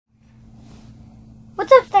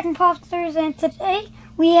Stacking Popsters, and today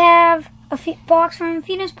we have a box from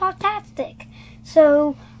Phoenix POPtastic.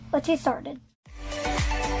 So let's get started.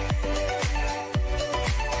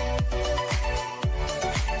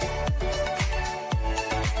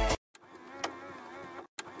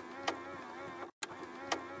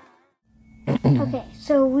 Okay,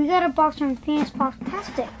 so we got a box from Phoenix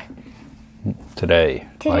POPtastic. Today,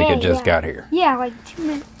 like it just got here. Yeah, like 2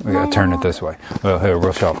 minutes. We gotta turn it this way. Well, here,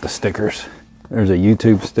 we'll show off the stickers. There's a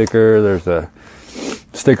YouTube sticker, there's a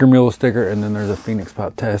Sticker Mule sticker, and then there's a Phoenix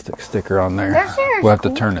POPtastic sticker on there. We'll have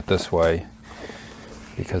to turn it this way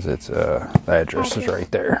because it's the address is right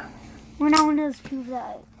there. We're not one of those people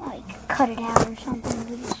that like cut it out or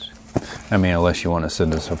something. I mean, unless you want to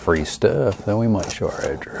send us some free stuff, then we might show our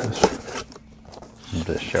address. I'm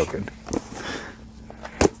just joking.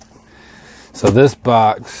 So this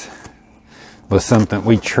box was something,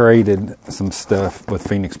 we traded some stuff with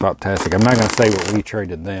Phoenix POPtastic. I'm not going to say what we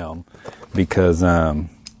traded them because I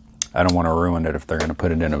don't want to ruin it if they're going to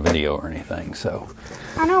put it in a video or anything. So,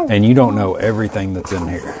 I know. And you don't know everything that's in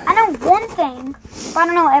here. I know one thing, but I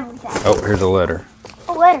don't know everything. Oh, here's a letter.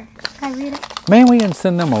 A letter. Can I read it? Man, we didn't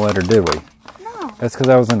send them a letter, did we? No. That's because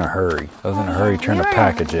I was in a hurry. I was in a hurry trying to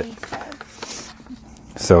package it.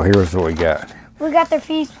 So here's what we got. We got their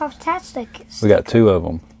Phoenix POPtastic. We got 2 of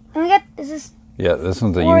them. And we got, is this? Yeah, this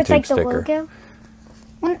one's a Or YouTube it's like sticker. The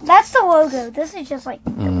logo. That's the logo. This is just like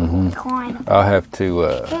the decline. I'll have to,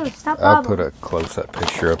 I'll put it. a close-up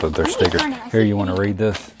picture up of their stickers. Here, you want to read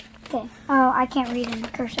this? Okay. Oh, I can't read in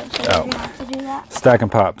cursive, so you're gonna have to do that. Stacking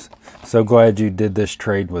Pops. So glad you did this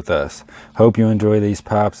trade with us. Hope you enjoy these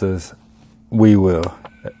Pops as we will.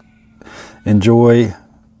 Enjoy.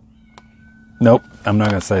 Nope, I'm not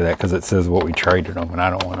going to say that because it says what we traded them, and I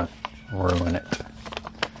don't want to ruin it.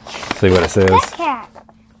 See what it says? That cat.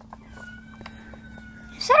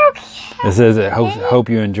 Is that okay? It says, hope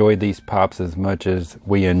you enjoyed these Pops as much as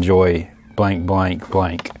we enjoy blank, blank,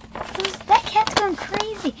 blank. That cat's going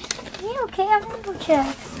crazy. Are you okay? I'm going to go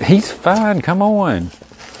check. He's fine. Come on.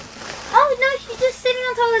 Oh, no, she's just sitting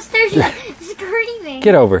on top of the stairs. She's screaming.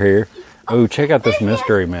 Get over here. Oh, check out this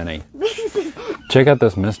mystery mini. Check out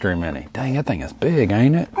this mystery mini. Dang, that thing is big,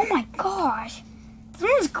 ain't it? Oh my gosh. This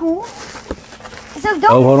one's cool. So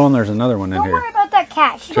Oh, hold on. There's another one in here. Don't worry about that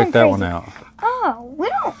cat. She's Check that crazy. one out. Oh, we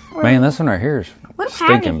don't. Man, this one right here is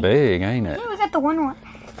stinking having big, ain't it? Yeah, we got the one.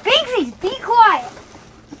 Binksy, be quiet.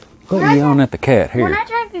 Quit yelling at the cat We're here. not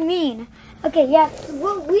trying to be mean. Okay, yeah.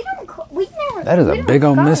 Well, we never. That is a big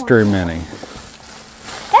old mystery mini.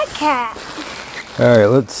 That cat. All right,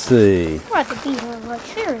 let's see. We're about to beat her, like,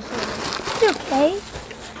 seriously. She's okay.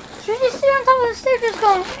 She's just sitting on top of the stairs just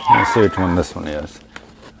going, meow. Let's see which one this one is.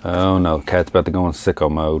 Oh no, cat's about to go in sicko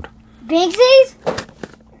mode. Binksy's?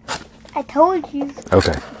 I told you.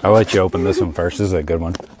 Okay, I'll let you open this one first. This is a good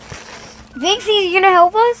one. Binksy, you gonna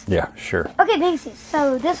help us? Yeah, sure. Okay, Binksy.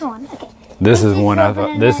 So this one. Okay. This is one I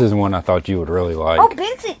thought. This is one I thought you would really like. Oh,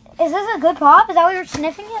 Binksy, is this a good pop? Is that why you're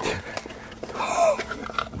sniffing it?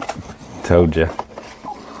 Told you.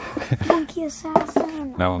 Monkey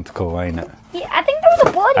assassin. That one's cool, ain't it? Yeah, I think there was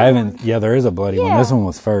a bloody I haven't. one. Yeah, there is a bloody one. Yeah. This one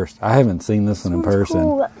was first. I haven't seen this one in person.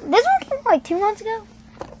 Cool. This one came like 2 months ago.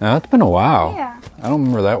 No, it's been a while. Yeah. I don't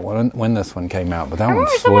remember that one when this one came out, but that I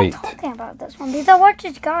one's remember someone sweet. talking about this one because I watched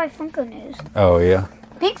this guy Funko News. Oh yeah.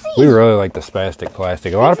 Binksy. We really like the spastic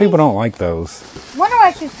plastic. A lot of people don't like those. Wonder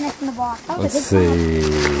why she was sniffing the box. That was Let's a good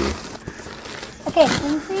see. pop. Okay,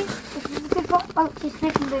 Binksy. This is a good pop. Oh, she's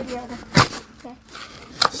sniffing the other. Okay.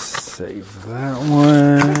 Save that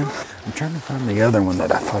one. I'm trying to find the other one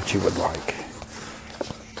that I thought you would like.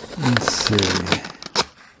 Let's see.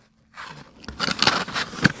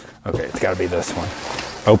 Okay, it's got to be this one.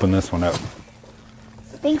 Open this one up.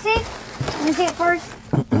 Binksy? Let me see it first.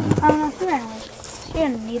 I don't know. She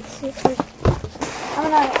didn't need to see it first. I'm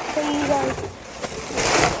gonna show you guys.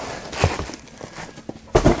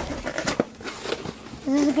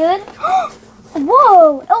 Is this good?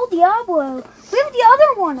 Whoa! El Diablo! We have the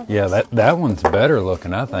other one. Yeah, that one's better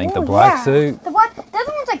looking, I think. Oh, the black yeah. suit. The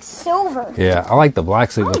other one's like silver. Yeah, I like the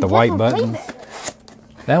black suit with the white Definitely buttons.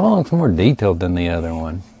 That one looks more detailed than the other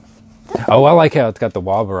one. Oh, I like how it's got the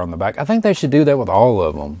wobbler on the back. I think they should do that with all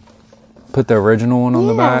of them. Put the original one on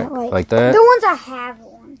the back, like that. The ones I have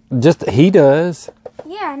one. Just, he does.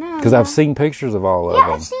 Yeah, I know. Because I've seen pictures of all of them.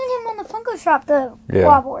 Yeah, I've seen him on the Funko Shop, the Yeah.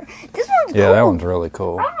 wobbler. This one's Yeah, cool. that one's really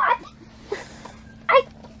cool. I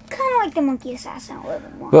kind of like the Monkey Assassin a little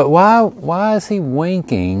bit more. But why is he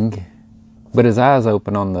winking, but his eyes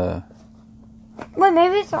open on the... Wait,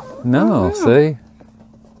 maybe it's... No, see?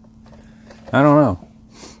 I don't know.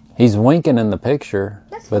 He's winking in the picture,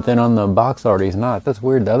 but then on the box art he's not. That's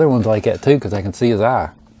weird. The other one's like that too because I can see his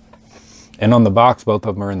eye. And on the box, both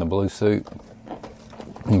of them are in the blue suit.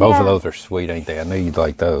 And both of those are sweet, ain't they? I knew you'd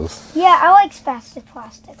like those. Yeah, I like spastic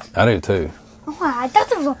plastics. I do too. Oh, I thought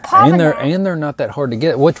there was a pop in there. And they're not that hard to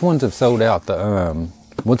get. Which ones have sold out? The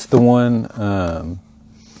what's the one? The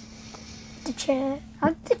Chet. I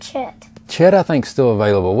like the Chet. Chet, I think, still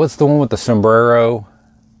available. What's the one with the sombrero?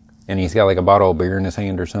 And he's got like a bottle of beer in his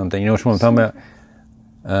hand or something. You know which one I'm talking about?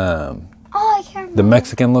 Oh, I can't remember. The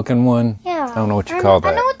Mexican-looking one. Yeah. I don't know what you call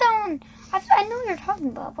that. I know what that one. I know what you're talking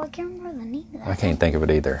about, but I can't remember the name of that. I can't think of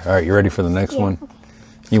it either. All right, you ready for the next one? Okay.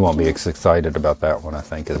 You won't be as excited about that one, I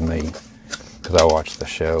think, as me, because I watched the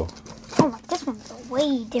show. Oh my, this one's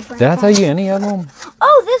way different. Did I tell you any of them?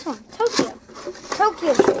 Oh, this one,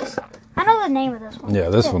 Tokyo Chase. I know the name of this one. Yeah,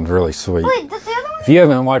 this one's really sweet. Wait, does the other one? If you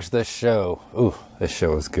haven't watched this show, ooh, this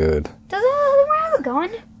show is good. Does the other one have a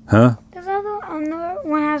gun? Huh? Does the other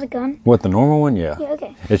one has a gun? What, the normal one? Yeah. Yeah,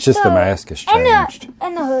 okay. It's just the mask has changed.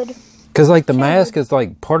 And the hood. Because, like, the mask is,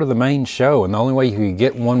 like, part of the main show, and the only way you can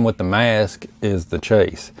get one with the mask is the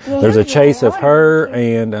chase. Yeah, there's a chase of her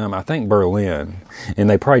and, I think, Berlin, and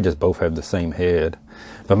they probably just both have the same head.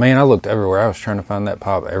 But, man, I looked everywhere. I was trying to find that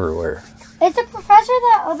pop everywhere. Is the professor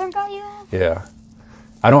that other guy you have? Yeah.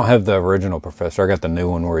 I don't have the original professor. I got the new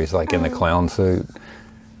one where he's, like, in the clown suit.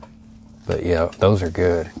 But yeah, those are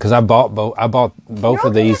good. Because I bought both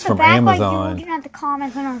of these from Amazon. Like you're looking at the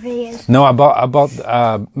comments on our videos. No,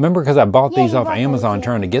 remember, because I bought these off Amazon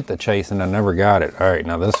trying to get the chase and I never got it. All right,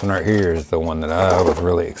 now this one right here is the one that I was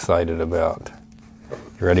really excited about.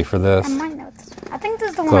 You ready for this? I might know this one. I think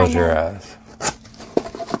this is the one Close your eyes.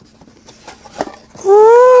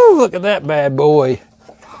 Woo, look at that bad boy.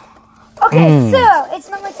 Okay, so it's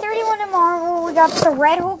number 31 in Marvel. We got the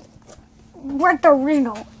Red Hulk. Like the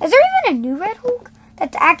original. Is there even a new Red Hulk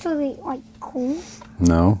that's actually like cool?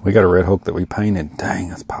 No, we got a Red Hulk that we painted. Dang,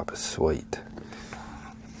 this pop is sweet.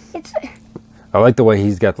 I like the way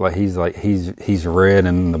he's got he's red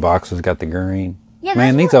and the box has got the green. Yeah,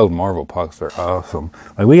 man, these old Marvel pops are awesome.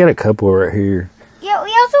 Like we got a couple right here. Yeah, we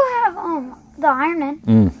also have the Iron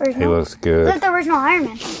Man. He looks good. Like the original Iron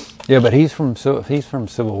Man. Yeah, but he's from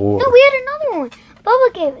Civil War. No, we had another one.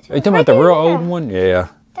 Bubba gave it to us. Are you talking about the real old one? Yeah.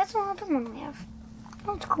 That's one other one we have.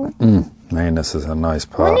 That's cool. Man, this is a nice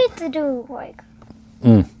pop. We need to do like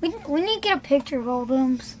we need to get a picture of all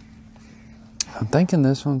them. I'm thinking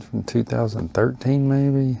this one's from 2013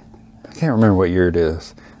 maybe. I can't remember what year it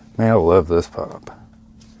is. Man, I love this pop.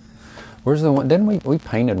 Where's the one? Didn't we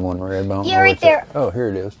painted one red? Yeah, right there. Oh, here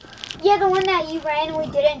it is. Yeah, the one that you randomly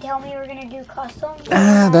didn't tell me you were gonna do custom.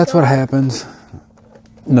 That's what happens.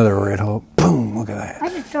 Another Red Hulk. Boom! Look at that. I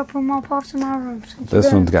should start putting more pops in my room.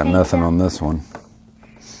 This one's got nothing on this one.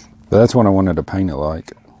 But that's what I wanted to paint it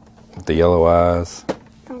like. With the yellow eyes.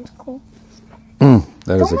 Sounds cool.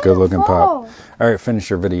 That is a good looking pop. Alright,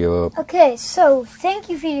 finish your video up. Okay, so thank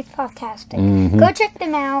you, Phoenix POPtastic. Go check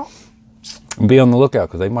them out. Be on the lookout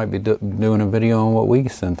because they might be doing a video on what we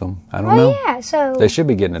sent them. I don't know. Oh, yeah, so... They should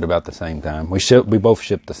be getting it about the same time. We both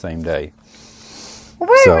shipped the same day. We're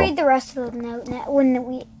going to read the rest of the note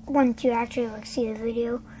once you actually see the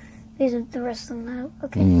video. These are the rest of the note.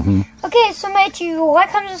 Okay. Okay, so make sure you like,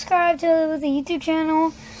 comment, subscribe to the YouTube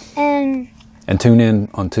channel. And tune in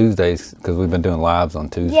on Tuesdays because we've been doing lives on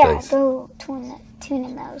Tuesdays. Yeah, go tune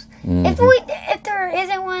in those. If there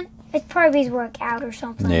isn't one, it's probably work out or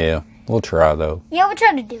something. Yeah, we'll try though. Yeah, we'll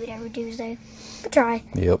try to do it every Tuesday. We'll try.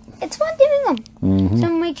 Yep. It's fun doing them. So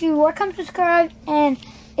make sure you like, comment, subscribe, and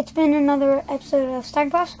it's been another episode of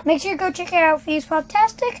Stacking Pops. Make sure you go check out Phoenix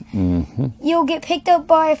POPtastic. You'll get picked up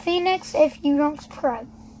by a Phoenix if you don't subscribe.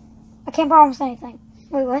 I can't promise anything.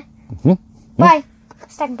 Wait, what? Bye.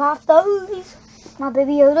 Stacking Pops, those. My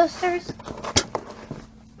baby Yoda stars.